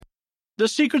The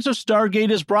Secrets of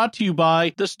Stargate is brought to you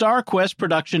by the StarQuest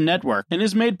Production Network and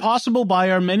is made possible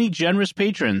by our many generous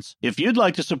patrons. If you'd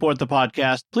like to support the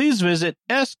podcast, please visit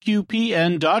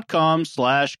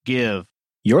sqpn.com/give.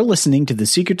 You're listening to The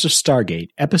Secrets of Stargate,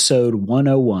 Episode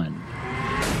 101.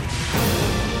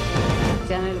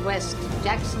 Lieutenant West,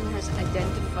 Jackson has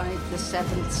identified the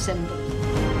seventh symbol.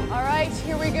 All right,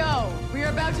 here we go. We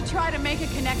are about to try to make a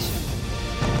connection.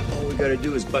 All we gotta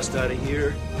do is bust out of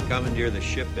here, commandeer the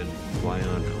ship, and fly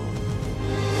on home.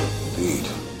 Indeed.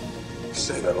 You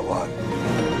say that a lot.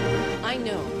 I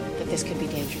know that this could be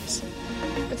dangerous.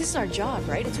 But this is our job,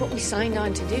 right? It's what we signed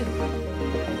on to do.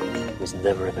 It was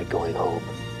never about going home.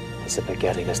 It's about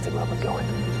getting us to where we're going.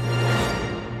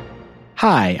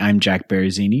 Hi, I'm Jack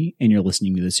Barazzini, and you're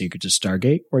listening to The Secrets of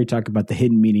Stargate, where we talk about the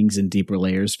hidden meanings and deeper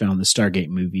layers found in the Stargate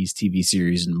movies, TV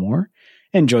series, and more.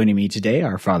 And joining me today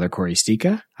are Father Corey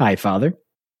Stika. Hi, Father.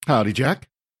 Howdy, Jack.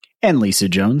 And Lisa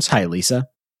Jones. Hi, Lisa.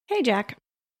 Hey, Jack.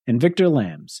 And Victor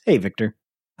Lambs. Hey, Victor.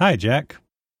 Hi, Jack.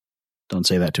 Don't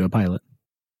say that to a pilot.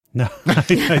 No,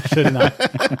 I should not.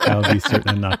 I'll be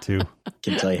certain not to.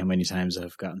 Can't tell you how many times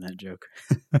I've gotten that joke.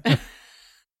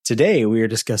 Today, we are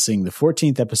discussing the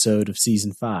 14th episode of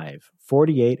Season 5,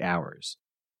 48 Hours.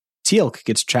 Teal'c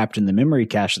gets trapped in the memory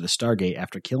cache of the Stargate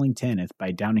after killing Tanith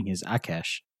by downing his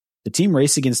Akesh. The team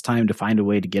race against time to find a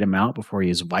way to get him out before he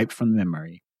is wiped from the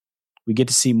memory. We get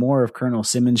to see more of Colonel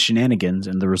Simmons' shenanigans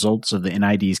and the results of the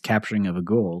NID's capturing of a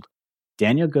Goa'uld.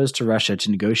 Daniel goes to Russia to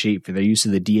negotiate for their use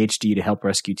of the DHD to help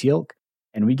rescue Teal'c,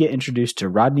 and we get introduced to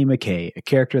Rodney McKay, a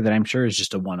character that I'm sure is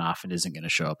just a one-off and isn't going to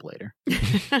show up later.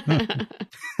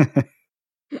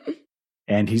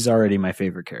 And he's already my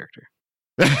favorite character.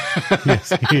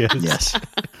 Yes, he is. Yes.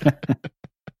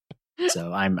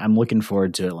 So I'm looking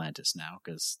forward to Atlantis now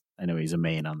because I know he's a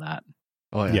main on that.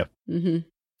 Oh, yeah. Yep. Mm-hmm.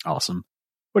 Awesome.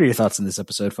 What are your thoughts on this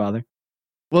episode, Father?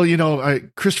 Well, you know,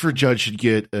 Christopher Judge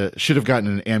should have gotten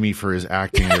an Emmy for his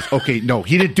acting. Okay, no,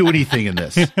 he didn't do anything in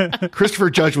this. Christopher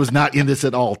Judge was not in this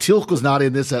at all. Teal'c was not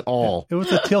in this at all. It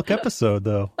was a Teal'c episode,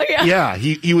 though. Oh, yeah. Yeah,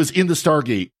 he was in the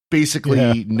Stargate basically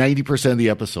 90% of the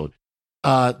episode.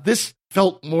 This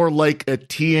felt more like a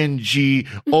TNG,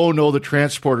 oh no, the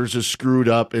transporters are screwed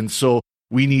up, and so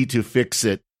we need to fix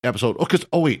it episode.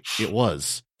 Wait, it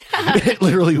was. It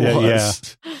literally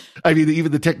was. Yeah. I mean,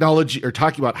 even the technology, or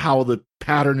talking about how the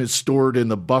pattern is stored in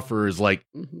the buffer is like,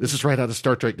 this is right out of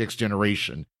Star Trek Next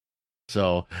Generation.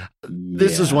 So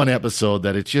this is one episode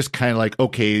that it's just kind of like,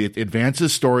 okay, it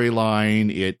advances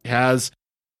storyline. It has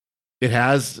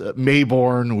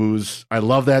Mayborn, who's, I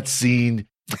love that scene.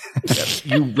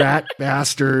 You rat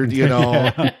bastard, you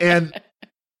know. And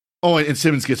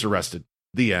Simmons gets arrested.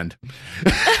 The end.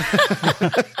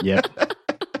 Yep.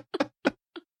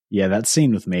 Yeah, that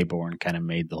scene with Mayborn kind of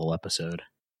made the whole episode.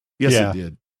 Yes, it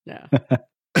did. Yeah.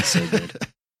 So good.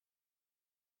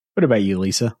 What about you,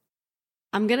 Lisa?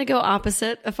 I'm going to go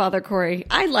opposite of Father Corey.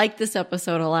 I like this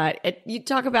episode a lot. We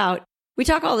talk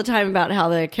all the time about how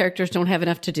the characters don't have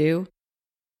enough to do.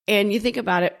 And you think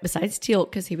about it, besides Teal'c,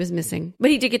 because he was missing,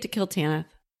 but he did get to kill Tanith.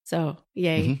 So,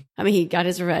 yay. Mm-hmm. I mean, he got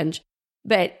his revenge.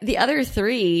 But the other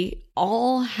three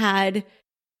all had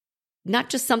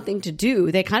not just something to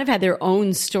do. They kind of had their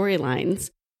own storylines.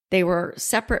 They were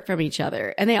separate from each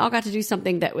other. And they all got to do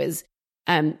something that was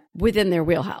within their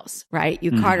wheelhouse, right?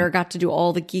 Carter got to do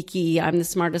all the geeky, I'm the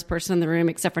smartest person in the room,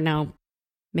 except for now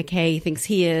McKay thinks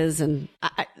he is. And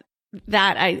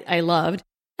I loved.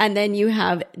 And then you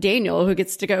have Daniel, who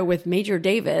gets to go with Major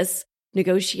Davis,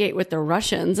 negotiate with the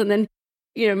Russians. And then,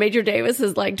 you know, Major Davis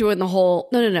is like doing the whole,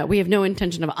 no, we have no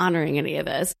intention of honoring any of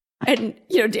this. And,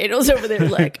 you know, Daniel's over there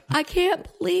like, I can't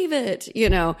believe it, you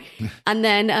know. And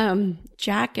then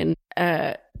Jack and,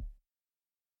 oh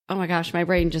my gosh, my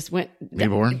brain just went.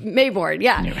 Mayborn,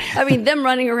 yeah. I mean, them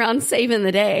running around saving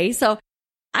the day. So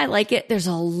I like it. There's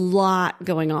a lot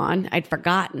going on. I'd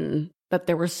forgotten that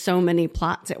there were so many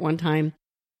plots at one time.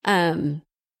 And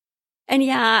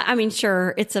yeah, I mean,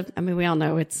 sure, we all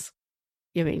know it's,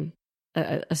 a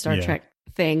Star Trek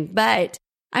thing, but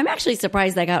I'm actually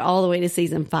surprised they got all the way to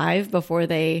season 5 before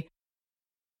they,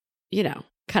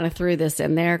 kind of threw this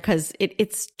in there, because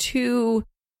it's too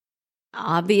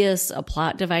obvious a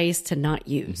plot device to not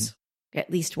use at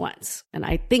least once. And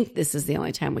I think this is the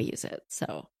only time we use it.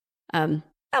 So, I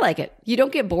like it. You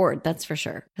don't get bored, that's for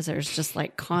sure, because there's just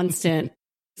like constant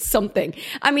something.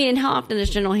 I mean, and how often does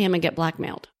General Hammond get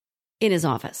blackmailed in his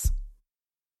office?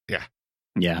 Yeah.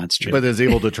 Yeah, that's true. But is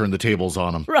able to turn the tables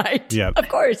on him. Right. Yeah. Of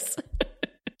course.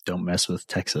 Don't mess with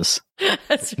Texas.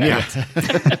 That's right. Yeah.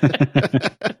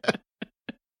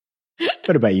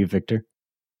 What about you, Victor?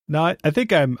 No, I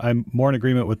think I'm more in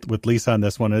agreement with Lisa on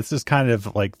this one. This is kind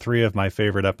of like 3 of my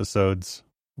favorite episodes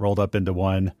rolled up into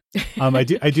one. I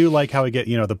do like how we get,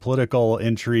 the political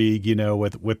intrigue,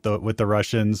 with the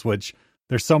Russians, which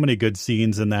there's so many good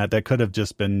scenes in that could have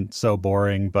just been so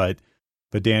boring, but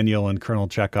Daniel and Colonel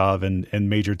Chekhov and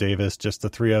Major Davis, just the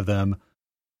 3 of them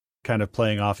kind of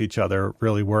playing off each other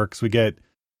really works. We get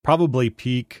probably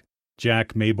peak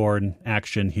Jack Mayborn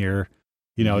action here.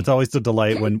 It's always a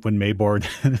delight when Mayborn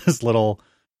in his little,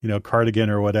 cardigan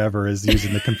or whatever is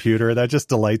using the computer. That just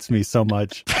delights me so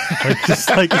much.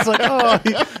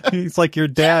 He's like your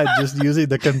dad just using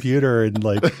the computer and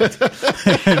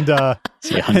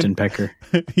see Hunt and Pecker.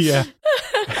 Yeah.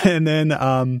 And then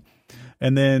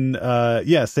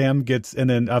Sam gets, and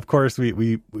then of course we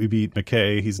meet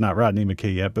McKay. He's not Rodney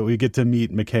McKay yet, but we get to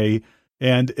meet McKay,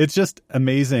 and it's just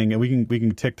amazing. And we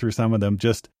can tick through some of them,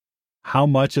 just how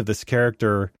much of this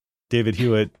character David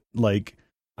Hewitt,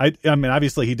 I mean,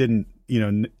 obviously he didn't,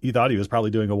 he thought he was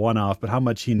probably doing a one-off, but how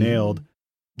much he nailed,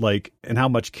 and how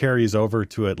much carries over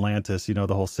to Atlantis, the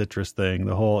whole citrus thing,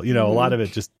 the whole, a lot of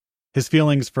it, just his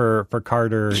feelings for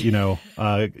Carter,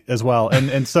 as well.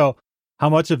 And so how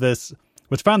much of this,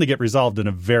 which finally get resolved in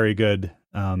a very good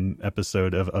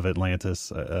episode of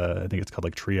Atlantis. I think it's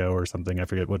called Trio or something. I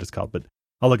forget what it's called, but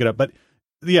I'll look it up. But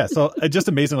yeah, so just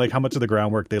amazing, how much of the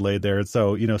groundwork they laid there. And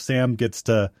so, Sam gets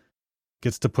to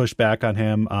push back on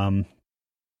him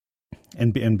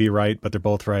and be right, but they're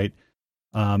both right.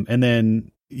 And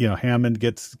then, Hammond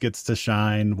gets to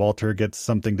shine. Walter gets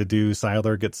something to do.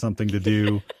 Siler gets something to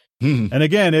do. And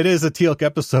again, it is a Teal'c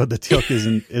episode that Teal'c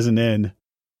isn't in.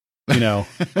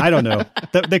 I don't know.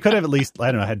 They could have at least,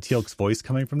 I don't know, had Teal'c's voice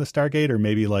coming from the Stargate, or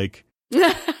maybe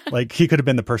he could have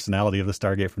been the personality of the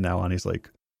Stargate from now on. He's like,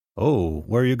 oh,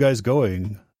 where are you guys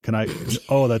going? Can I?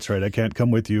 Oh, that's right. I can't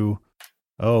come with you.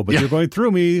 Oh, but you're going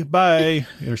through me. Bye.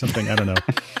 Or something. I don't know.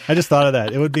 I just thought of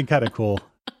that. It would be kind of cool.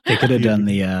 They could have done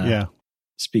the,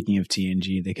 speaking of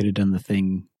TNG, they could have done the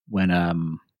thing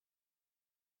when,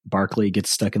 Barclay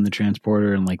gets stuck in the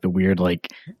transporter and the weird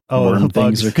worm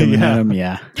things are coming at him.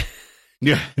 Yeah.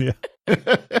 Yeah.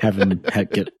 Have him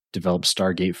develop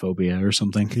Stargate phobia or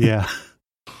something. Yeah.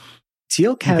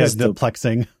 Teal'c has the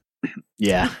plexing.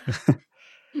 Yeah.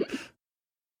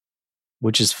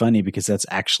 Which is funny because that's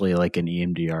actually an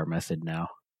EMDR method now.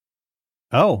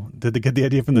 Oh, did they get the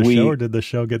idea from the show, or did the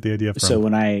show get the idea from? So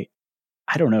when I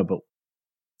don't know, but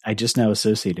I just now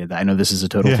associated that. I know this is a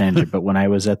total tangent, but when I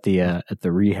was at the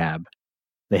rehab,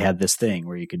 they had this thing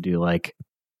where you could do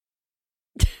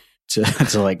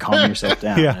to calm yourself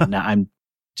down. Yeah. And now I'm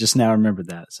just now remembered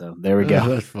that. So there we go.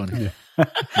 That's funny.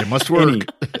 It must work.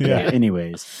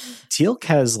 Anyways, Teal'c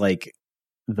has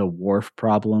the Worf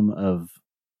problem of,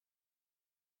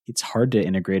 it's hard to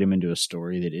integrate him into a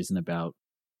story that isn't about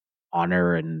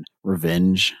honor and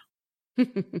revenge.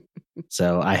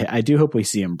 So I do hope we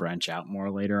see him branch out more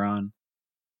later on,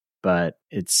 but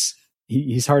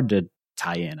he's hard to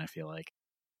tie in, I feel like.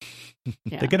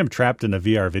 Yeah. They get him trapped in a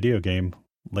VR video game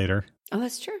later. Oh,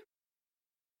 that's true.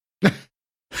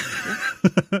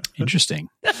 Interesting.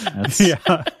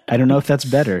 Yeah. I don't know if that's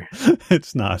better.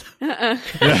 It's not.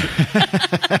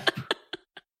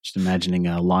 Just imagining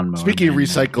a lawnmower. Speaking of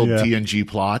recycled TNG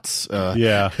plots.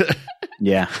 Yeah.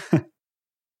 Yeah.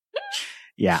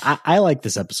 Yeah, I like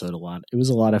this episode a lot. It was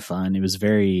a lot of fun. It was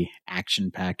very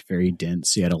action-packed, very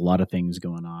dense. You had a lot of things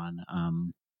going on.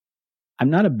 I'm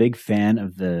not a big fan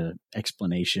of the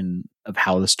explanation of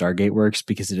how the Stargate works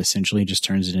because it essentially just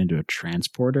turns it into a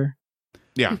transporter.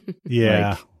 Yeah.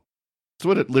 Yeah. That's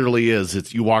what it literally is.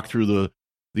 It's you walk through the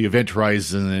event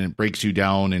horizon and it breaks you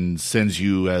down and sends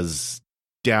you as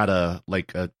data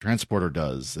like a transporter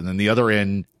does. And then the other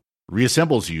end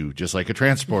reassembles you just like a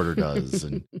transporter does.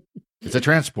 And it's a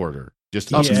transporter,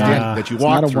 just up that you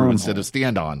walk through instead of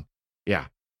stand on. Yeah.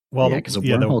 Well, because a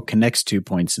wormhole connects 2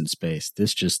 points in space.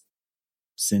 This just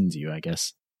sends you, I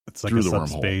guess. It's like through a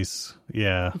subspace.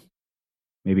 Yeah.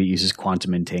 Maybe it uses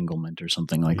quantum entanglement or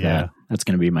something like that. That's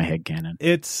going to be my headcanon.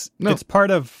 It's part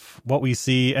of what we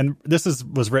see, and this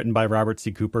was written by Robert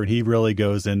C. Cooper, and he really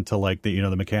goes into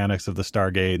the mechanics of the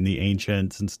Stargate and the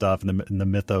ancients and stuff, and the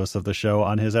mythos of the show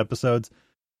on his episodes.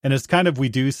 And it's we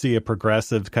do see a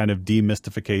progressive kind of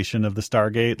demystification of the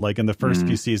Stargate. In the first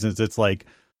few seasons, it's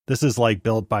this is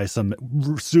built by some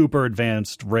super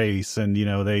advanced race, and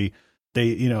they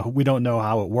we don't know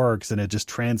how it works, and it just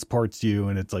transports you,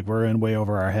 and it's we're in way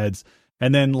over our heads.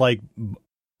 And then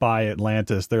by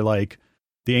Atlantis, they're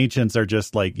the ancients are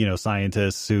just like,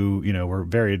 scientists who, were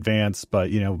very advanced,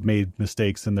 but, made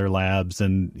mistakes in their labs,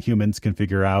 and humans can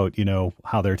figure out,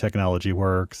 how their technology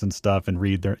works and stuff and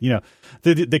read their,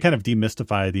 they kind of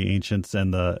demystify the ancients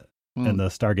and the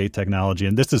Stargate technology.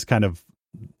 And this is kind of,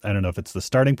 I don't know if it's the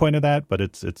starting point of that, but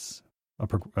it's a,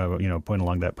 point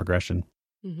along that progression.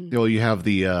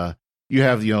 Mm-hmm. You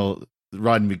have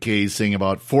Rodney McKay saying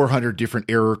about 400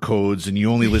 different error codes, and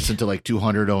you only listen to like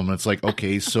 200 of them. And it's like,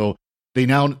 okay, so they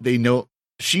know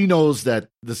she knows that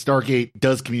the Stargate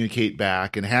does communicate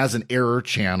back and has an error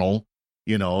channel,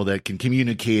 that can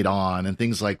communicate on and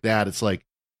things like that. It's like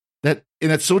that.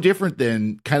 And that's so different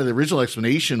than kind of the original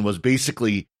explanation was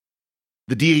basically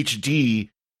the DHD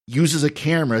uses a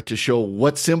camera to show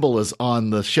what symbol is on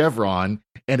the chevron,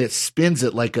 and it spins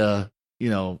it like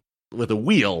with a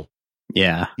wheel.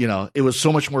 Yeah. It was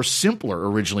so much more simpler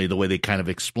originally, the way they kind of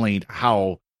explained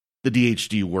how the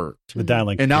DHD worked. The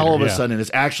dialing. And now all of a sudden it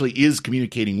actually is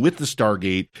communicating with the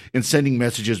Stargate and sending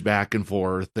messages back and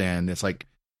forth. And it's like,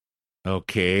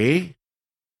 okay.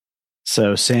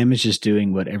 So Sam is just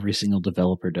doing what every single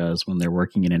developer does when they're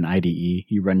working in an IDE.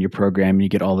 You run your program and you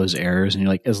get all those errors, and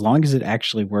you're like, as long as it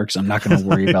actually works, I'm not going to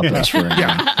worry about those for a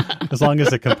while. As long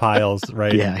as it compiles,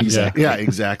 right? Yeah, exactly. Yeah,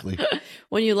 exactly.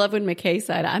 When McKay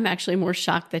said, I'm actually more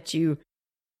shocked that you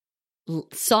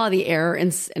saw the error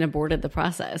and aborted the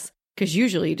process, because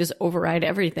usually you just override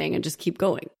everything and just keep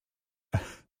going.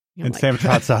 And Sam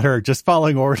trots out her just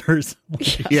following orders.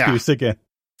 Excuse again.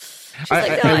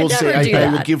 I will say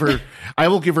I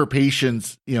will give her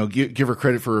patience, give her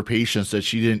credit for her patience that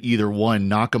she didn't either one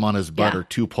knock him on his butt or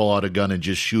two pull out a gun and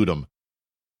just shoot him.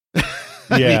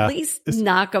 At least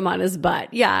knock him on his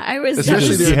butt. Yeah, I was.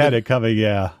 Especially she had it coming.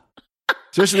 Yeah.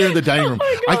 Especially there in the dining room.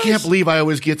 I can't believe I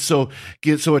always get so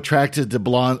attracted to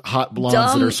hot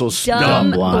blondes that are so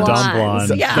dumb blondes. Dumb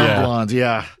blondes. Yeah. Dumb blondes,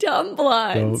 yeah. Dumb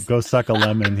blondes. Go suck a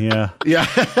lemon, yeah. Yeah.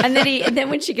 And then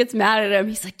when she gets mad at him,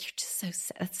 he's like, "You're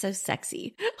just that's so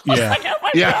sexy." Yeah. Like, oh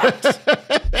my gosh.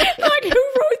 Like, who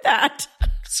wrote that?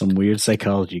 Some weird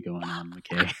psychology going on,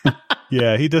 McKay.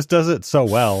 Yeah, he just does it so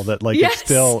well that it's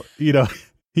still,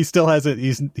 he still hasn't.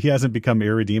 He hasn't become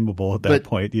irredeemable at that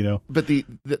point, But the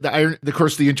of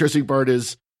course, the interesting part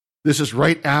is this is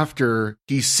right after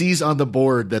he sees on the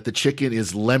board that the chicken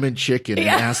is lemon chicken and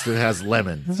asks if it has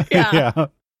lemons. Yeah.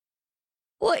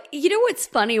 Well, what's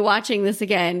funny watching this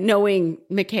again, knowing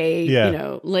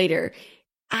McKay, later,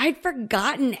 I'd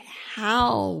forgotten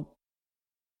how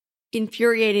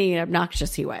infuriating and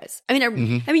obnoxious he was. I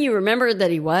mean, you remember that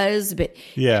he was, but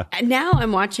now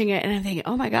I'm watching it and I'm thinking,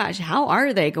 oh my gosh, how are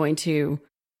we going to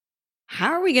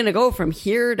go from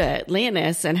here to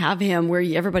Atlantis and have him where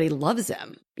everybody loves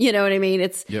him? You know what I mean?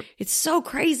 It's so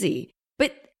crazy.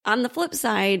 But on the flip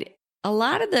side, a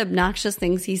lot of the obnoxious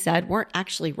things he said weren't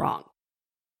actually wrong.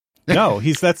 No,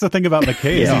 that's the thing about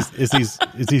McKay is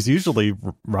he's usually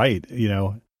right, He's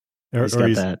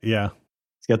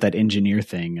got that engineer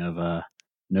thing of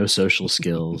no social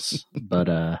skills,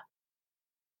 but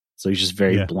so he's just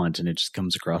very blunt, and it just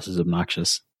comes across as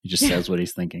obnoxious. He just says what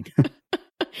he's thinking.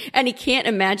 And he can't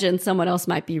imagine someone else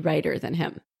might be righter than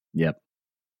him. Yep.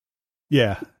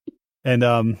 Yeah. And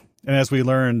as we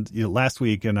learned last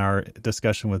week in our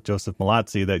discussion with Joseph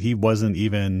Malazzi, that he wasn't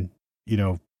even,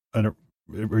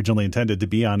 originally intended to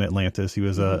be on Atlantis. He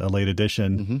was a late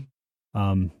addition.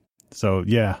 Mm-hmm. So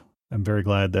yeah, I'm very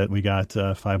glad that we got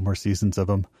 5 more seasons of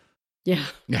him. Yeah.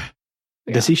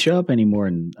 Does he show up anymore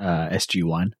in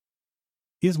SG-1?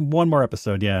 He has 1 more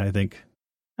episode. Yeah, I think.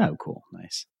 Oh, cool.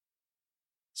 Nice.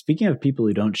 Speaking of people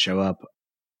who don't show up,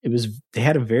 they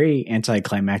had a very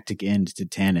anticlimactic end to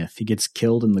Tanith. He gets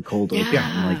killed in the cold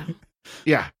open.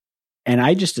 And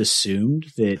I just assumed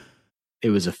that it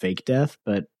was a fake death,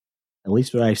 but at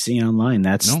least what I've seen online,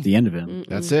 that's the end of him. Mm-mm.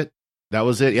 That's it. That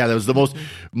was it. Yeah, that was the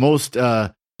most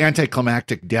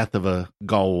anticlimactic death of a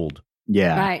Goa'uld.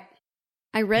 Yeah. Right.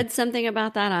 I read something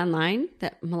about that online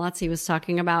that Malazzi was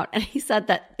talking about, and he said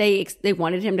that they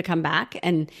wanted him to come back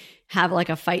and have like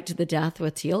a fight to the death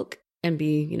with Teal'c and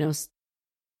be,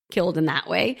 killed in that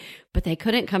way, but they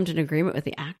couldn't come to an agreement with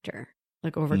the actor,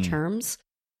 like over terms.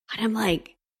 And I'm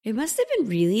like, it must have been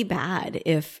really bad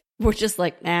if we're just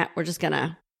like, nah, we're just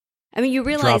gonna. I mean, you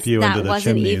realize drop you that into the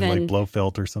wasn't chimney even like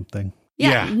Blofeld or something.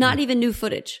 Yeah, not even new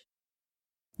footage.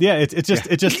 Yeah, it's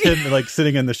just him like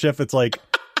sitting in the ship. It's like.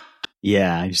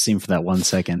 Yeah, I just seen him for that 1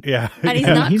 second. Yeah. And he's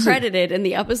not credited in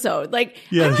the episode. Like,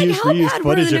 yeah, I'm he's like, reused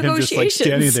footage of him just like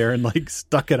standing there and like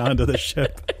stuck it onto the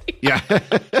ship. Yeah.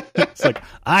 It's like,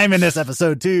 I'm in this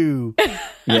episode too.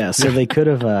 Yeah, so they could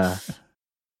have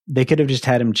just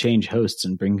had him change hosts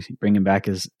and bring him back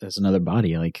as another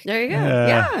body. Like, there you go.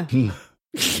 Yeah.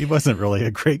 He wasn't really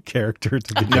a great character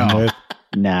to begin with.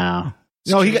 No.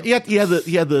 No, he had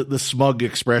the smug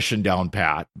expression down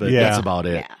pat, but that's about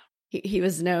it. Yeah. He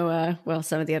was no,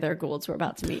 some of the other Goulds we're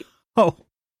about to meet. Oh,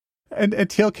 and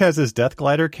Teal'c has his Death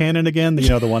Glider cannon again,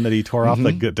 the one that he tore off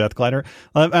the Death Glider.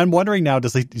 I'm wondering now,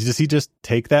 does he just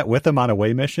take that with him on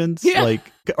away missions? Yeah.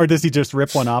 Or does he just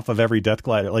rip one off of every Death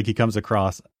Glider like he comes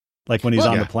across, like when he's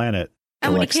on the planet?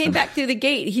 And when he came back through the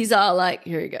gate, he's all like,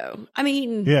 here you go. I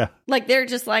mean, like they're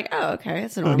just like, oh, okay,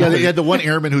 that's normal. Yeah, they had the one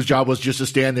airman whose job was just to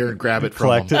stand there and grab it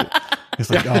from him.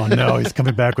 He's like, oh no, he's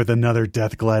coming back with another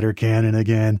Death Glider cannon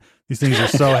again. These things are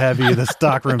so heavy. The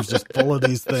stockroom's just full of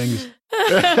these things.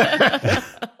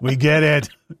 We get it.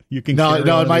 You can no.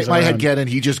 In my head canon,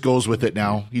 he just goes with it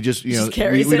now. He just we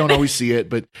don't always see it,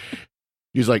 but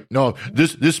he's like, no,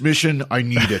 this mission, I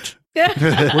need it.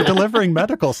 We're delivering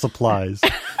medical supplies.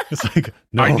 It's like,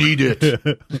 no, I need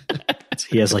it.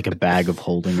 He has like a bag of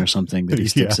holding or something that he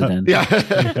sticks it in.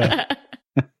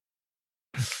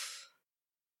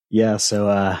 Yeah.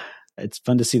 So it's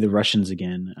fun to see the Russians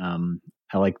again.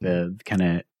 I like the kind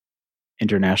of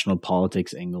international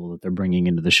politics angle that they're bringing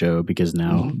into the show because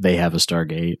now they have a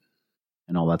Stargate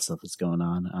and all that stuff that's going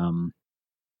on.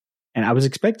 And I was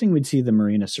expecting we'd see the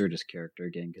Marina Sirtis character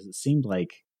again because it seemed like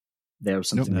there was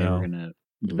something they were going to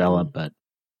develop, but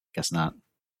guess not.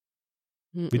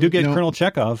 We do get Colonel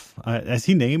Chekhov. Is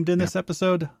he named in this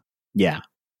episode? Yeah.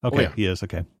 Okay, he is.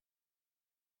 Okay.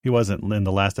 He wasn't in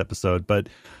the last episode, but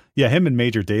yeah, him and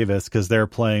Major Davis, because they're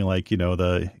playing like,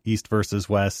 the East versus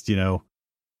West,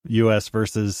 U.S.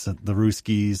 versus the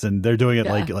Ruskies, and they're doing it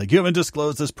like you haven't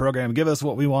disclosed this program, give us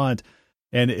what we want.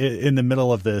 And in the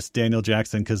middle of this, Daniel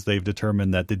Jackson, because they've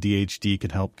determined that the DHD can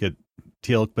help get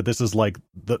Teal'c, but this is like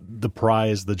the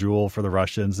prize, the jewel for the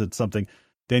Russians. It's something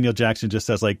Daniel Jackson just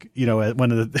says, like, when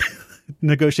the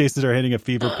negotiations are hitting a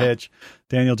fever pitch,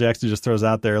 Daniel Jackson just throws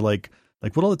out there like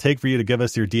what'll it take for you to give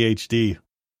us your DHD?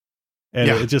 And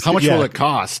it just, how much will it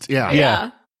cost?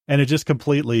 Yeah. And it just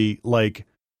completely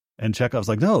and Chekhov's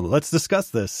like, no, let's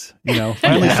discuss this.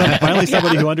 Finally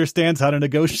somebody who understands how to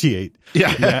negotiate.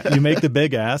 Yeah. You make the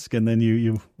big ask and then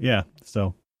you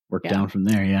so work down from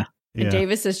there. Yeah. And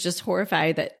Davis is just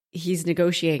horrified that he's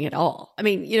negotiating at all. I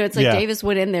mean, it's like Davis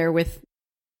went in there with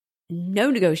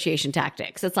no negotiation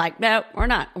tactics. It's like, no, we're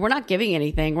not giving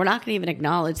anything. We're not going to even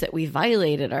acknowledge that we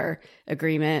violated our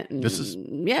agreement. And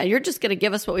you're just going to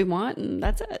give us what we want and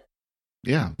that's it.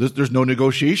 Yeah, there's no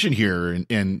negotiation here.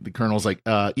 And the Colonel's like,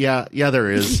 yeah,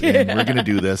 there is. And we're going to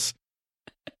do this.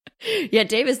 Yeah,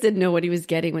 Davis didn't know what he was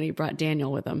getting when he brought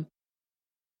Daniel with him.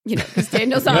 Because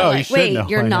Daniel's not wait,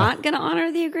 you're not going to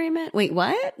honor the agreement? Wait,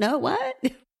 what? No, what?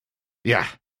 Yeah.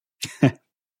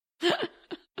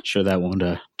 Sure that won't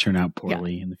turn out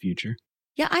poorly in the future.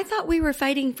 Yeah, I thought we were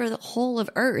fighting for the whole of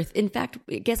Earth. In fact,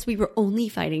 I guess we were only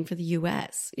fighting for the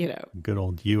U.S., Good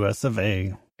old U.S. of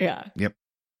A. Yeah. Yep.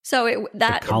 So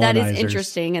that is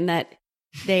interesting, and that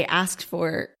they asked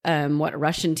for a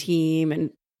Russian team,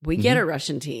 and we get a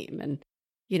Russian team, and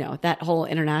that whole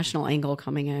international angle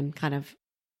coming in, kind of.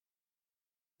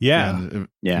 Yeah.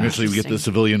 Eventually, we get the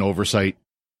Civilian Oversight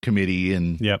Committee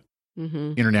and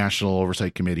Mm-hmm. International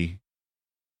Oversight Committee.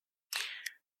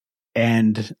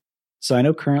 And so I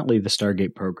know currently the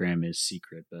Stargate program is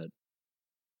secret, but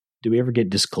do we ever get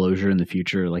disclosure in the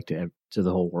future, like to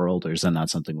the whole world, or is that not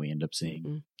something we end up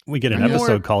seeing? We get an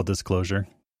episode called Disclosure.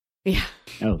 Yeah.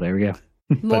 Oh, there we go.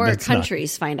 More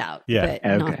countries find out, but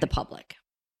not the public.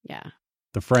 Yeah.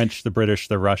 The French, the British,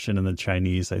 the Russian, and the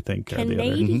Chinese, I think, are the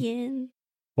other. Canadian.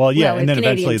 Well, yeah, and then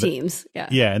Canadian eventually teams.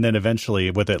 and then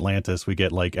eventually with Atlantis, we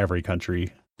get like every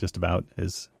country just about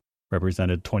is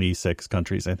represented. 26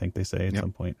 countries, I think they say at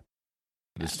some point.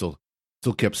 It's still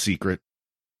kept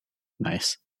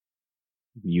Nice.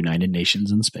 United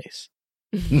Nations in space.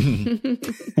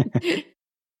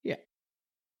 Yeah.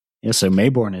 So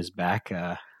Mayborn is back.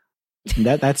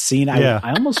 That scene, I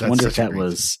almost wonder if that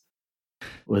was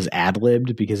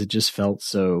ad-libbed because it just felt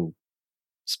so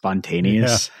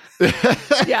spontaneous.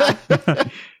 Yeah.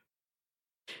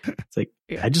 It's like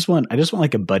I just want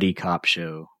like a buddy cop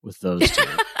show with those two.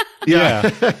 Yeah.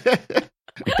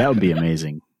 Like, that would be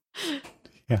amazing.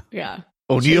 Yeah.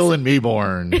 O'Neill and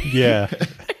Mayborn. Yeah.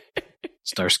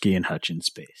 Starsky and Hutch in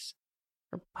space.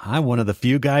 I'm one of the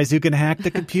few guys who can hack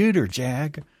the computer,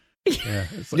 Jag. Yeah.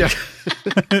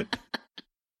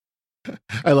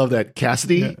 I love that.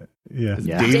 Cassidy. Yeah.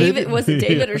 David was it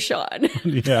David or Sean?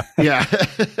 Yeah. Yeah.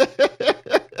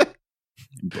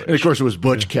 And of course, it was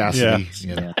Butch Cassidy.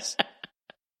 Yeah. Yes.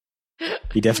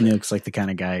 He definitely looks like the kind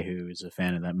of guy who is a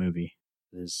fan of that movie.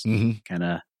 His kind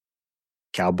of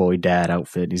cowboy dad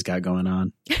outfit he's got going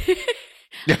on.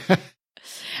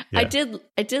 Yeah. I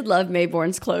did love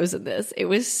Mayborn's clothes in this. It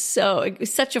was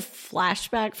such a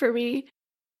flashback for me.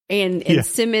 And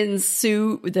Simmons'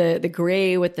 suit, the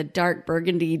gray with the dark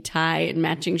burgundy tie and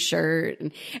matching shirt,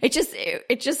 and it just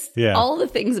all the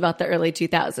things about the early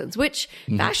 2000s, which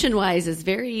fashion wise is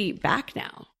very back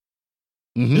now.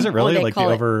 Mm-hmm. Is it really they like call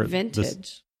the it over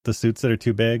vintage? The suits that are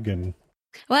too big and.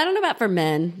 Well, I don't know about for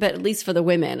men, but at least for the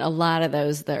women, a lot of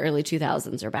those the early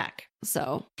 2000s are back.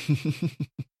 So,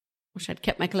 wish I'd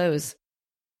kept my clothes.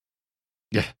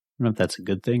 Yeah, I don't know if that's a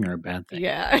good thing or a bad thing.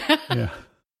 Yeah, yeah.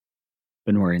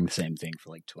 Been wearing the same thing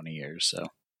for like 20 years, so.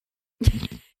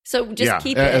 So just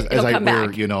keep it. As It'll I come wear,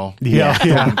 back. phone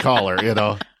collar,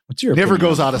 What's your never opinion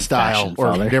goes on out of style fashion,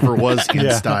 or Father? never was in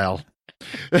style.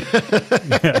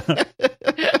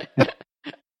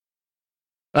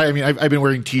 I mean, I've been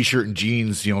wearing t-shirt and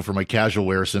jeans, for my casual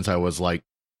wear since I was like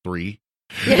 3.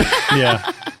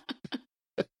 Yeah.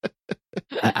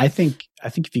 I think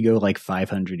if you go like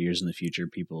 500 years in the future,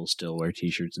 people will still wear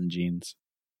t-shirts and jeans.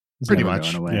 It's Pretty never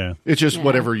much. going away. Yeah. It's just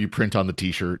whatever you print on the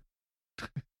t-shirt.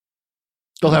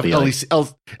 They'll have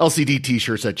LCD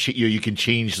t-shirts that you can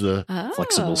change the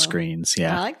flexible screens.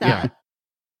 Yeah. I like that. Yeah.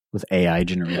 With AI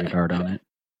generated art on it.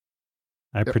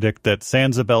 I predict that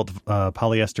Sansabelt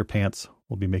polyester pants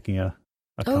will be making a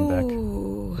comeback.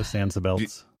 Ooh. The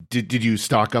Sansabelts. Did you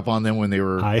stock up on them when they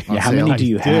were on how sale? many do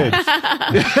you have?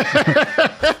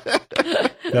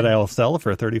 That I'll sell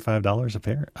for $35 a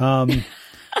pair.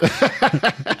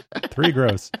 3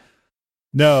 gross.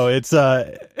 No, it's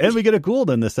and we get a Gould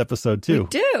in this episode too. We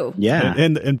do. Yeah.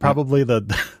 And probably the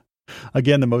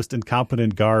most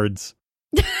incompetent guards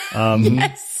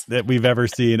that we've ever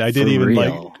seen. I did For even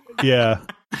real. They're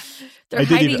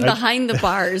hiding behind the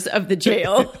bars of the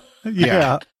jail.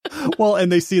 Yeah. Well, and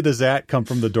they see the Zat come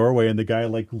from the doorway, and the guy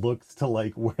looks to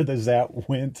where the Zat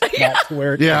went, not to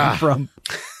where it came from.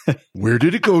 Where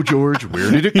did it go, George?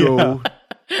 Where did it go?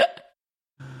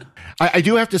 I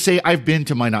do have to say, I've been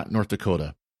to Minot, North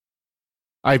Dakota.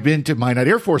 I've been to Minot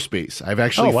Air Force Base. I've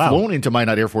actually flown into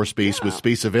Minot Air Force Base with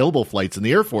space available flights in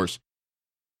the Air Force.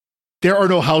 There are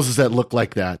no houses that look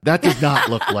like that. That does not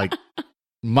look like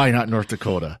Minot, North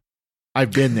Dakota.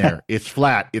 I've been there. It's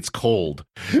flat. It's cold.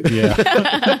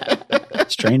 Yeah.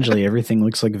 Strangely, everything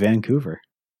looks like Vancouver.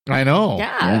 I know.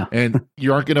 Yeah. And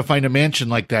you aren't going to find a mansion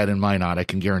like that in Minot, I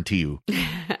can guarantee you.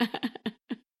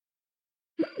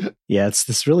 Yeah,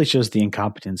 this really shows the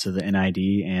incompetence of the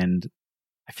NID, and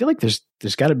I feel like there's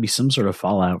got to be some sort of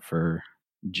fallout for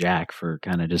Jack for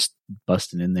kind of just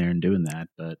busting in there and doing that.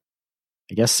 But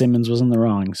I guess Simmons was in the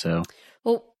wrong. So,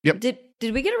 well, did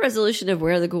we get a resolution of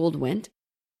where the Gould went?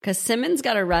 Because Simmons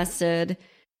got arrested,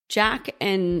 Jack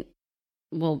and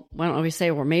why don't we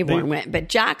say where Mayborn went? But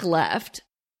Jack left.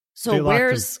 So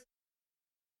where's?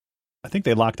 I think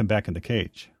they locked him back in the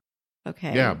cage.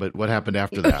 Okay. Yeah, but what happened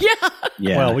after that?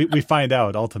 Yeah. Well, we find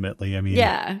out ultimately. I mean,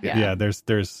 yeah. There's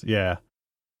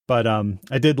but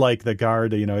I did like the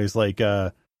guard. He's like,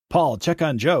 Paul, check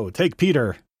on Joe. Take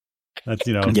Peter. That's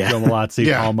Joe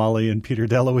Malazzi, Paul Mully, and Peter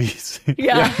DeLuise.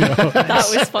 Yeah,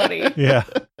 that was funny. Yeah.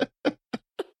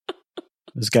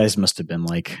 Those guys must have been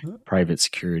like private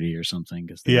security or something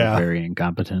because they were very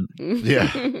incompetent.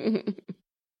 Yeah.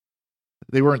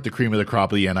 They weren't the cream of the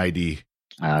crop of the NID.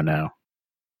 I don't know.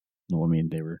 Well, I mean,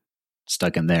 they were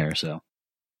stuck in there, so.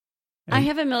 I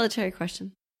have a military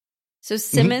question. So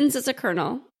Simmons is a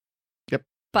colonel. Yep.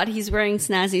 But he's wearing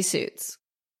snazzy suits.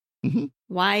 Mm-hmm.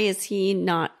 Why is he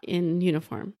not in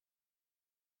uniform?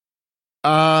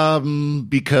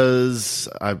 Because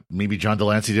maybe John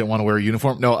Delancey didn't want to wear a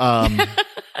uniform. No,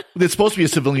 it's supposed to be a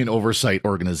civilian oversight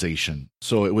organization,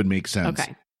 so it would make sense.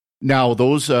 Okay. Now,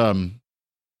 those one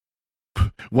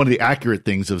of the accurate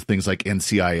things of things like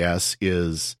NCIS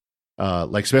is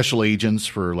like special agents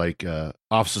for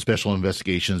Office of Special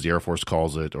Investigations, the Air Force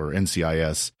calls it, or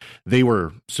NCIS. They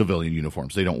wear civilian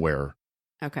uniforms. They don't wear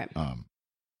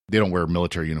they don't wear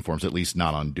military uniforms, at least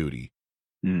not on duty.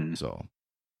 So.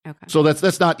 Okay. So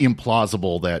that's not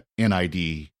implausible that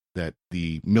NID, that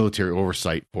the military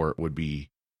oversight for it would be,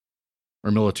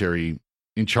 or military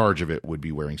in charge of it would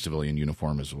be wearing civilian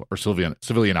uniform as well, or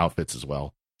civilian outfits as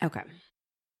well. Okay.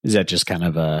 Is that just kind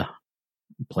of a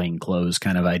plain clothes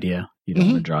kind of idea? You don't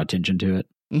want to draw attention to it?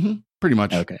 Mm-hmm. Pretty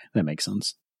much. Okay, that makes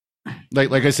sense.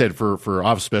 Like I said, for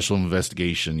Office of Special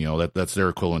Investigation, that's their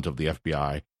equivalent of the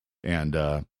FBI, and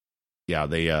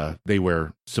they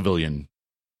wear civilian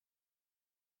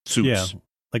suits. Yeah,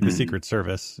 like the Secret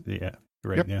Service. Yeah,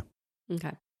 right. Yep. Yeah.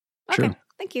 Okay. True. Okay.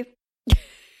 Thank you.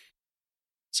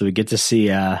 So we get to see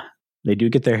they do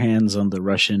get their hands on the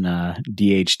Russian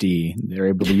DHD. They're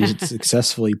able to use it to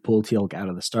successfully pull Teal'c out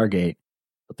of the Stargate.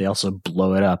 but they also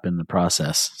blow it up in the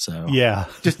process. So Yeah.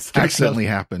 Just accidentally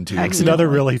happened too. It's another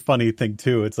really funny thing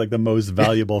too. It's like the most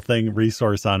valuable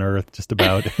resource on Earth, just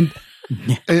about.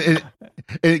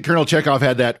 And Colonel Chekhov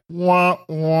had that wah,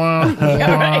 wah,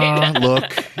 wah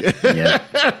look. Yeah.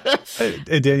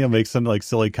 And Daniel makes some like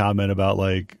silly comment about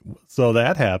like, so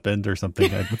that happened or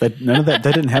something. None of that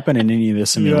didn't happen in any of the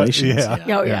simulations. Yeah.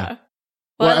 Oh, yeah.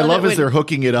 What I love is they're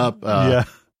hooking it up.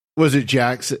 Was it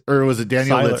Jax or was it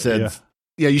Daniel Siler, that said,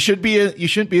 "Yeah, you shouldn't be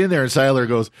in there"? And Siler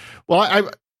goes, "Well,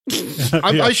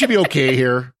 I should be okay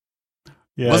here."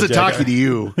 Yeah, wasn't Jack, talking to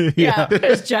you. Yeah,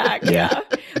 it's Jack. Yeah.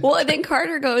 Well, and then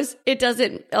Carter goes, "It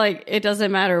doesn't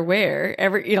matter where."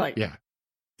 Yeah.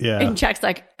 And Jack's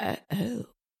like, "Oh,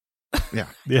 Yeah.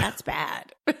 that's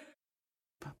bad."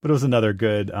 But it was another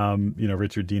good,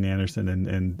 Richard Dean Anderson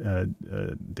and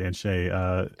Dan Shea,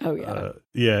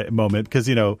 moment because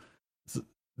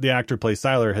the actor plays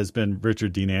Siler has been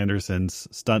Richard Dean Anderson's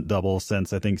stunt double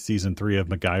since I think season 3 of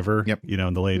MacGyver. Yep.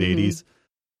 In the late '80s,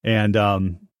 and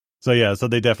so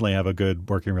they definitely have a good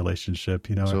working relationship.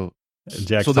 So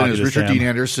Jack's then talking is to Richard Sam. Dean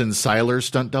Anderson Siler's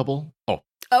stunt double?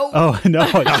 Oh no,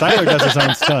 Siler does his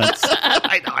own stunts.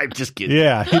 I'm just kidding.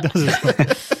 Yeah, he does his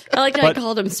I like that I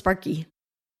called him Sparky.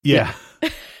 Yeah.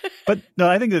 But no,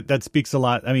 I think that speaks a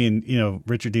lot. I mean,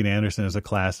 Richard Dean Anderson is a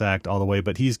class act all the way,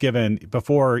 but he's given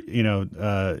before,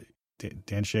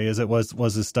 Dan Shea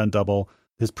was his stunt double,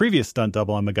 his previous stunt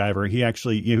double on MacGyver. He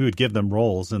actually, he would give them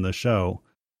roles in the show.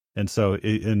 And so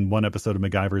in one episode of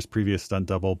MacGyver's previous stunt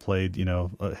double played,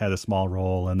 had a small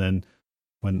role. And then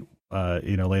when,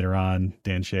 later on,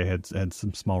 Dan Shea had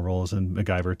some small roles in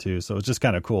MacGyver too. So it's just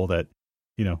kind of cool that,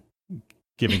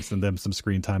 giving them some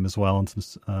screen time as well and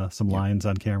some lines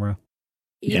on camera.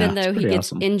 Even though he gets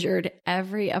awesome. injured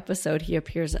every episode he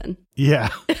appears in. Yeah.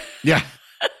 Yeah.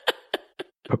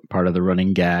 Part of the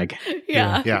running gag.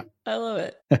 Yeah. Yeah. I love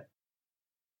it.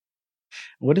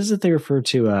 What is it they refer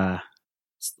to?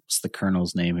 What's the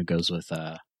colonel's name who goes with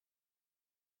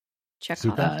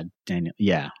Chekhov. Daniel?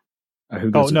 Yeah.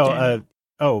 Who goes with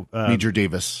Daniel? Major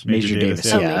Davis. Major Davis.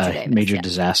 yeah. Yeah. Major Davis, Major yeah.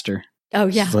 Disaster. Oh,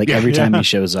 yeah. It's like every time he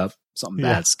shows up, something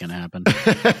bad's going to happen.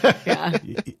 Yeah.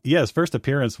 Yeah, his first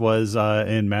appearance was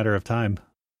in Matter of Time,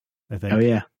 I think. Oh,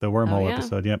 yeah. The wormhole Oh, yeah.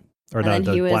 episode, yep. Or And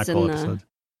the then he was black hole in the- episode.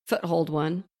 Foothold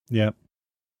one. Yep.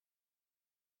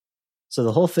 So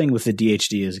the whole thing with the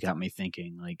DHD has got me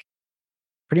thinking, like,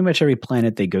 pretty much every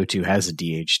planet they go to has a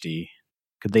DHD.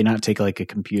 Could they not take like a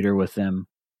computer with them,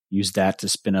 use that to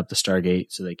spin up the Stargate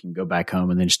so they can go back home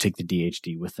and then just take the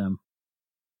DHD with them?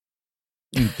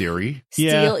 In theory.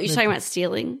 Yeah. You're talking about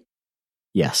stealing?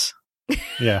 Yes.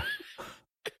 Yeah.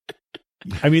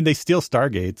 I mean, they steal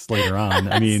Stargates later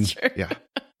on. I mean, That's true. Yeah.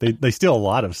 they steal a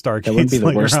lot of Stargates. That wouldn't be the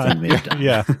later worst on. thing they've done.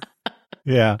 Yeah.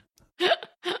 Yeah.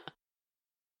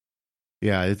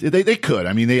 Yeah, they could.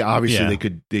 I mean, they obviously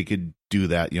Yeah. they could do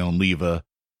that, and leave a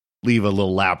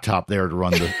little laptop there to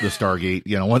run the Stargate.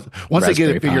 Once they get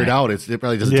it Raspberry figured Pi. out, it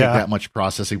probably doesn't take that much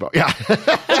processing. But yeah,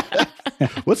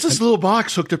 what's this little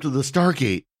box hooked up to the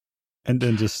Stargate? And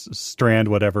then just strand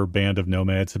whatever band of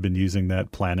nomads have been using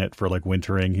that planet for like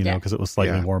wintering, because it was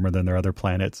slightly Yeah. warmer than their other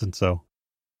planets. And so,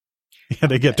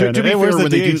 they get To there. be Hey, where's fair, the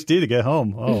when they do- DHD to get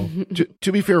home? Oh,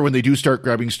 To be fair, when they do start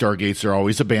grabbing Stargates, they're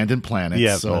always abandoned planets.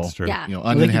 yeah, so that's true. Yeah. they could get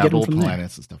uninhabitable them from there.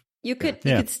 planets and stuff. You could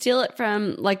Yeah. steal it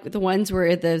from like the ones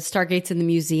where the Stargate's in the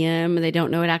museum and they don't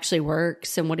know it actually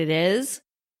works and what it is.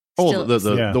 Oh,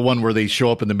 Steal- Yeah. the one where they show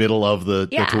up in the middle of the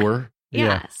Yeah. tour.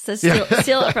 yeah. So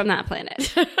steal it from that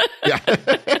planet. Yeah.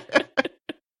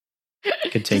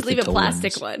 Could take Just leave the a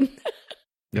plastic Colons.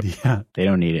 one. Yeah. They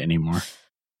don't need it anymore.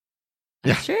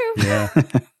 That's true. Yeah.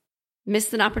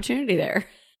 Missed an opportunity there.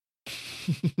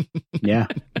 Yeah.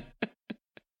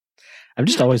 I've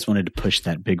just always wanted to push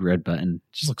that big red button.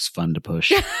 It just looks fun to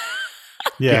push.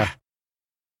 Yeah.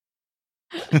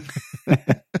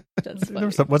 That's There funny.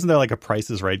 was wasn't there like a Price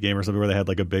is Right game or something where they had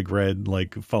like a big red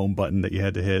like foam button that you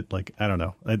had to hit? Like, I don't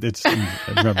know. I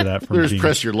remember that from There's being,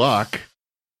 press your luck,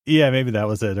 yeah, maybe that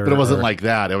was it. but it wasn't like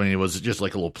that. I mean, it was just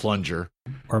like a little plunger.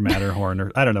 or Matterhorn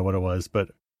or I don't know what it was, but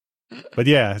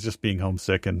yeah, it's just being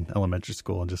homesick in elementary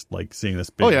school and just like seeing this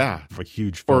big, Oh, yeah. like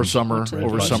huge Or foam summer, red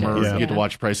over button. summer, Yeah. you get to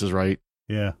watch Prices Right.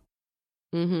 Yeah.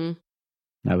 Mm-hmm.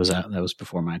 That was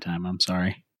before my time. I'm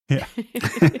sorry.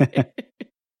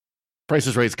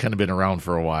 Prices Right's kind of been around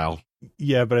for a while.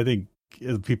 Yeah, but I think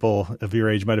people of your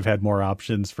age might have had more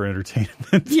options for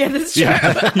entertainment. Yeah, that's true.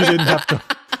 Yeah. You didn't have to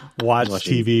watch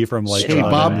Watching TV from like Hey, 11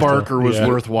 Bob until- Barker was yeah.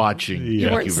 worth watching. You You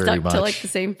Thank weren't you very stuck much. to like the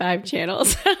same 5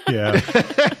 channels. Yeah.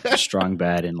 Strong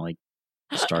Bad and like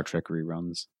Star Trek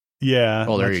reruns. Yeah.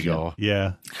 Oh, there Much- you go.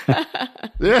 Yeah.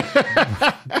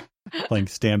 Playing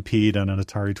Stampede on an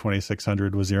Atari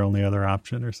 2600 was your only other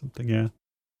option or something. Yeah.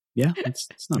 Yeah, it's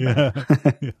not bad.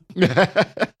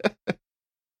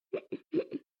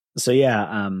 So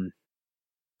yeah,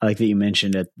 I like that you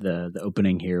mentioned that the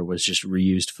opening here was just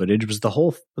reused footage. Was the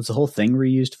whole thing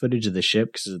reused footage of the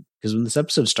ship? Because when this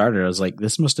episode started, I was like,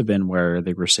 this must have been where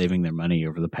they were saving their money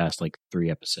over the past like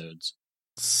 3 episodes.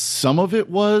 Some of it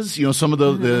was, some of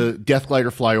the Death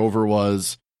Glider flyover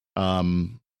was.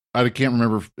 I can't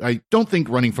remember. I don't think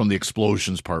running from the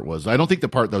explosions part was. I don't think the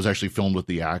part that was actually filmed with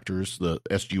the actors, the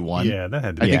SG-1. Yeah, that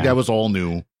had to be. I think that was all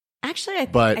like I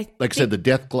said, the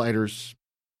Death Gliders.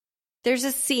 There's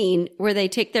a scene where they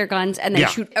take their guns and they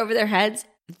shoot over their heads.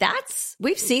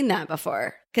 We've seen that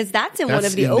before because that's in one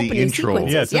of the opening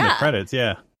sequences. Yeah, it's in the credits.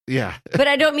 Yeah. But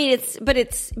I don't mean it's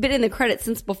been in the credits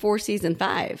since before season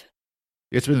 5.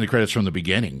 It's been in the credits from the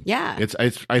beginning. Yeah.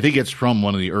 I think it's from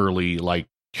one of the early like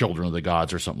Children of the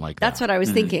Gods or something like that. That's what I was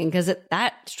thinking because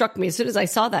that struck me as soon as I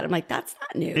saw that. I'm like, that's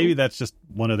not new. Maybe that's just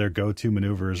one of their go-to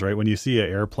maneuvers, right? When you see an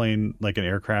airplane, like an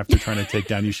aircraft you're trying to take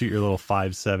down, you shoot your little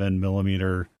 5.7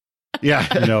 millimeter,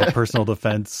 personal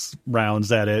defense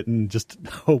rounds at it and just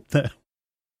hope that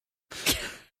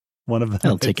one of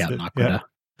them will take out Nakoda.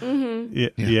 Yeah. Mm-hmm.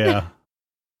 Yeah.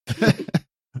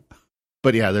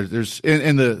 But yeah, there's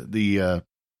and the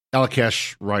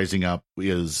Allakash rising up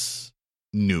is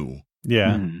new.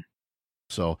 Yeah. Mm-hmm.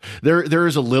 So there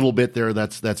is a little bit there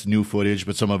that's new footage,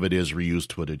 but some of it is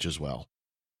reused footage as well.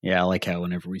 Yeah, I like how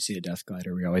whenever we see a Death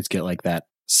Glider, we always get like that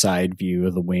side view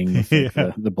of the wing with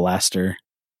the blaster.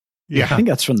 Yeah. I think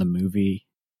that's from the movie.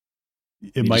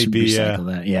 It might be,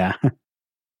 that. Yeah.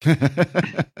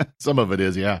 Some of it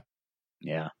is, yeah.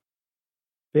 Yeah.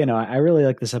 But, I really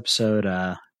like this episode.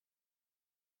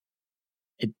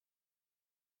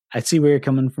 I see where you're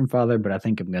coming from, Father, but I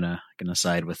think I'm gonna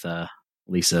side with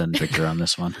Lisa and Victor on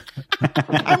this one.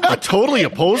 I'm not totally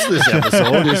opposed to this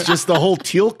episode. It's just the whole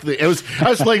Teal'c thing. I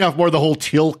was playing off more the whole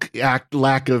Teal'c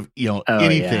lack of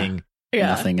anything. Yeah.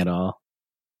 Nothing at all.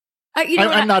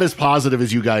 I'm not as positive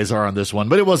as you guys are on this one,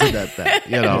 but it wasn't that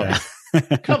bad.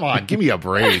 Come on, give me a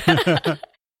break.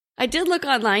 I did look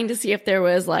online to see if there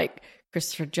was like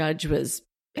Christopher Judge was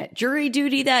at jury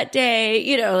duty that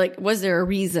day. Was there a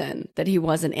reason that he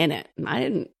wasn't in it? And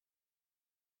I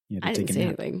didn't see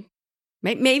anything.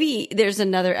 Maybe there's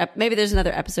another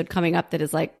episode coming up that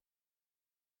is like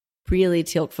really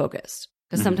Teal'c focused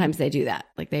because sometimes they do that.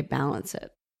 Like they balance it.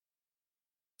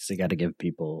 So they got to give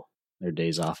people their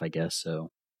days off, I guess.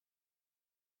 So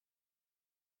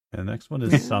the next one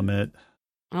is Summit.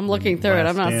 I'm looking through it.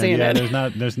 I'm not seeing it.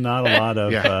 There's not a lot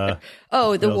of.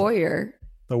 The Warrior.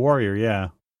 The Warrior, yeah.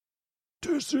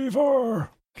 Deceiver.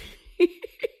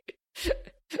 Is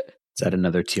that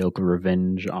another Teal'c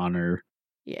revenge honor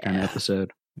kind of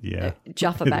episode? Yeah.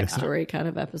 Jaffa backstory kind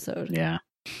of episode. Yeah.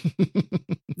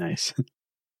 Nice.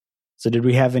 So did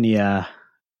we have any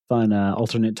fun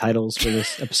alternate titles for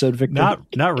this episode, Victor?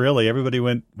 Not really. Everybody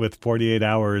went with 48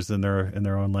 hours in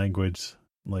their own language.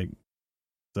 Like,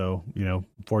 so,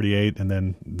 48 and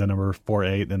then the number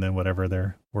 48 and then whatever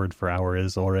their word for hour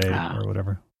is, or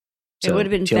whatever. So it would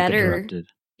have been Teal'c better. Interrupted.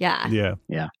 Yeah.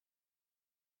 Yeah.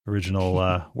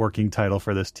 Original working title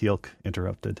for this, Teal'c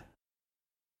Interrupted.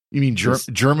 You mean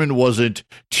German wasn't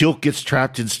Teal'c gets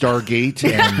trapped in Stargate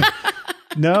and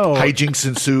no hijinks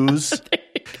ensues?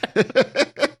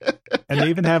 And they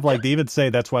even have they even say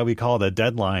that's why we call it a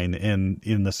deadline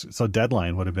in this. So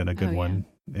Deadline would have been a good one.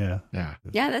 Yeah.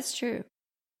 Yeah, that's true.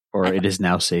 Or it is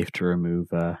now safe to remove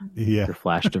your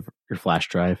flash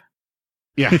drive.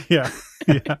 Yeah. Yeah.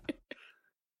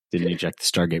 Didn't eject the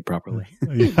Stargate properly.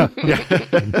 Yeah.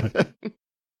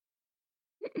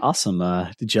 Awesome.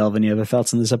 Did you have any other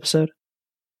thoughts on this episode?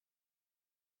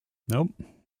 Nope.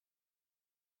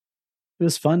 It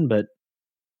was fun, but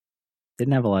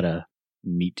didn't have a lot of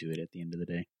meat to it at the end of the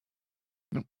day.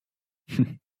 Nope.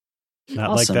 Not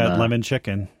awesome, like that lemon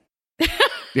chicken.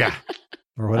 Yeah.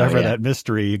 Or whatever that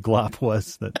mystery glop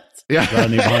was that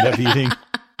Rodney wound up eating.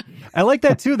 I like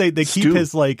that too. They keep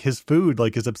his food,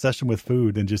 like his obsession with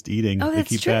food and just eating. Oh, they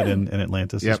keep true. that in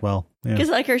Atlantis as well.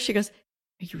 Because she goes, "Are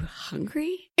you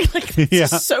hungry?" It's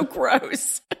just so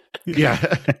gross.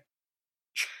 Yeah.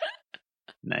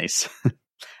 Nice. I'm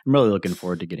really looking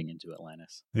forward to getting into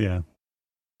Atlantis. Yeah.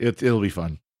 It'll be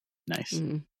fun. Nice.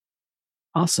 Mm-hmm.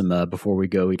 Awesome. Before we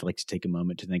go, we'd like to take a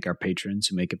moment to thank our patrons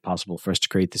who make it possible for us to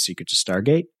create The Secrets of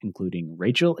Stargate, including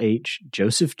Rachel H.,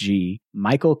 Joseph G.,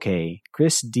 Michael K.,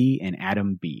 Chris D., and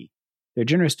Adam B. Their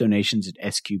generous donations at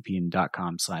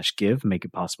sqpn.com/give make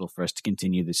it possible for us to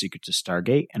continue The Secrets of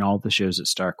Stargate and all the shows at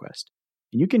StarQuest.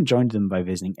 And you can join them by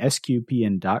visiting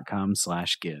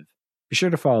sqpn.com/give. Be sure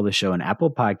to follow the show on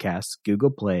Apple Podcasts,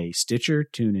 Google Play, Stitcher,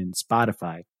 TuneIn,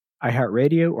 Spotify,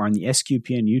 iHeartRadio, or on the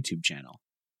SQPN YouTube channel.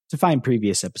 To find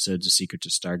previous episodes of Secrets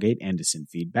of Stargate and to send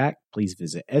feedback, please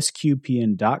visit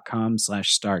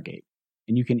sqpn.com/Stargate.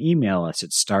 And you can email us at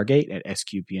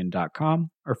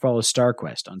stargate@sqpn.com or follow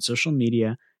StarQuest on social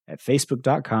media at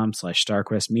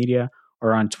facebook.com/StarQuestMedia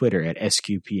or on Twitter at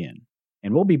SQPN.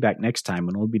 And we'll be back next time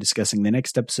when we'll be discussing the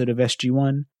next episode of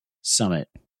SG-1, Summit.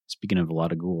 Speaking of a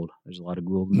lot of Gould, there's a lot of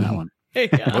Gould in that one.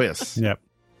 Yeah. Oh, yes. Yep.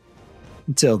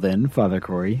 Until then, Father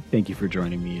Corey, thank you for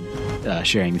joining me and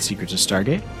sharing the secrets of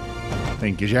Stargate.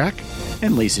 Thank you, Jack.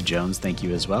 And Lisa Jones, thank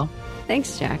you as well.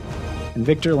 Thanks, Jack. And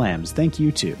Victor Lambs, thank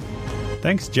you too.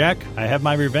 Thanks, Jack. I have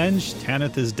my revenge.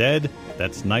 Tanith is dead.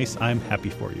 That's nice. I'm happy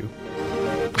for you.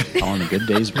 All in a good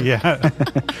day's work. Yeah.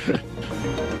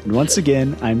 And once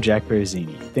again, I'm Jack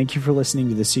Barzini. Thank you for listening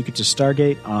to The Secrets of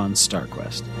Stargate on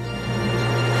StarQuest.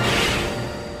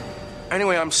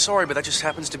 Anyway, I'm sorry, but that just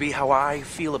happens to be how I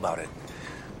feel about it.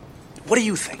 What do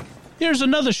you think? Here's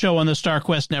another show on the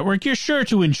StarQuest Network you're sure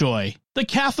to enjoy. The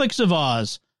Catholics of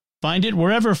Oz. Find it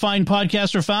wherever fine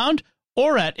podcasts are found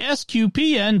or at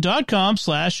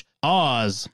sqpn.com/Oz.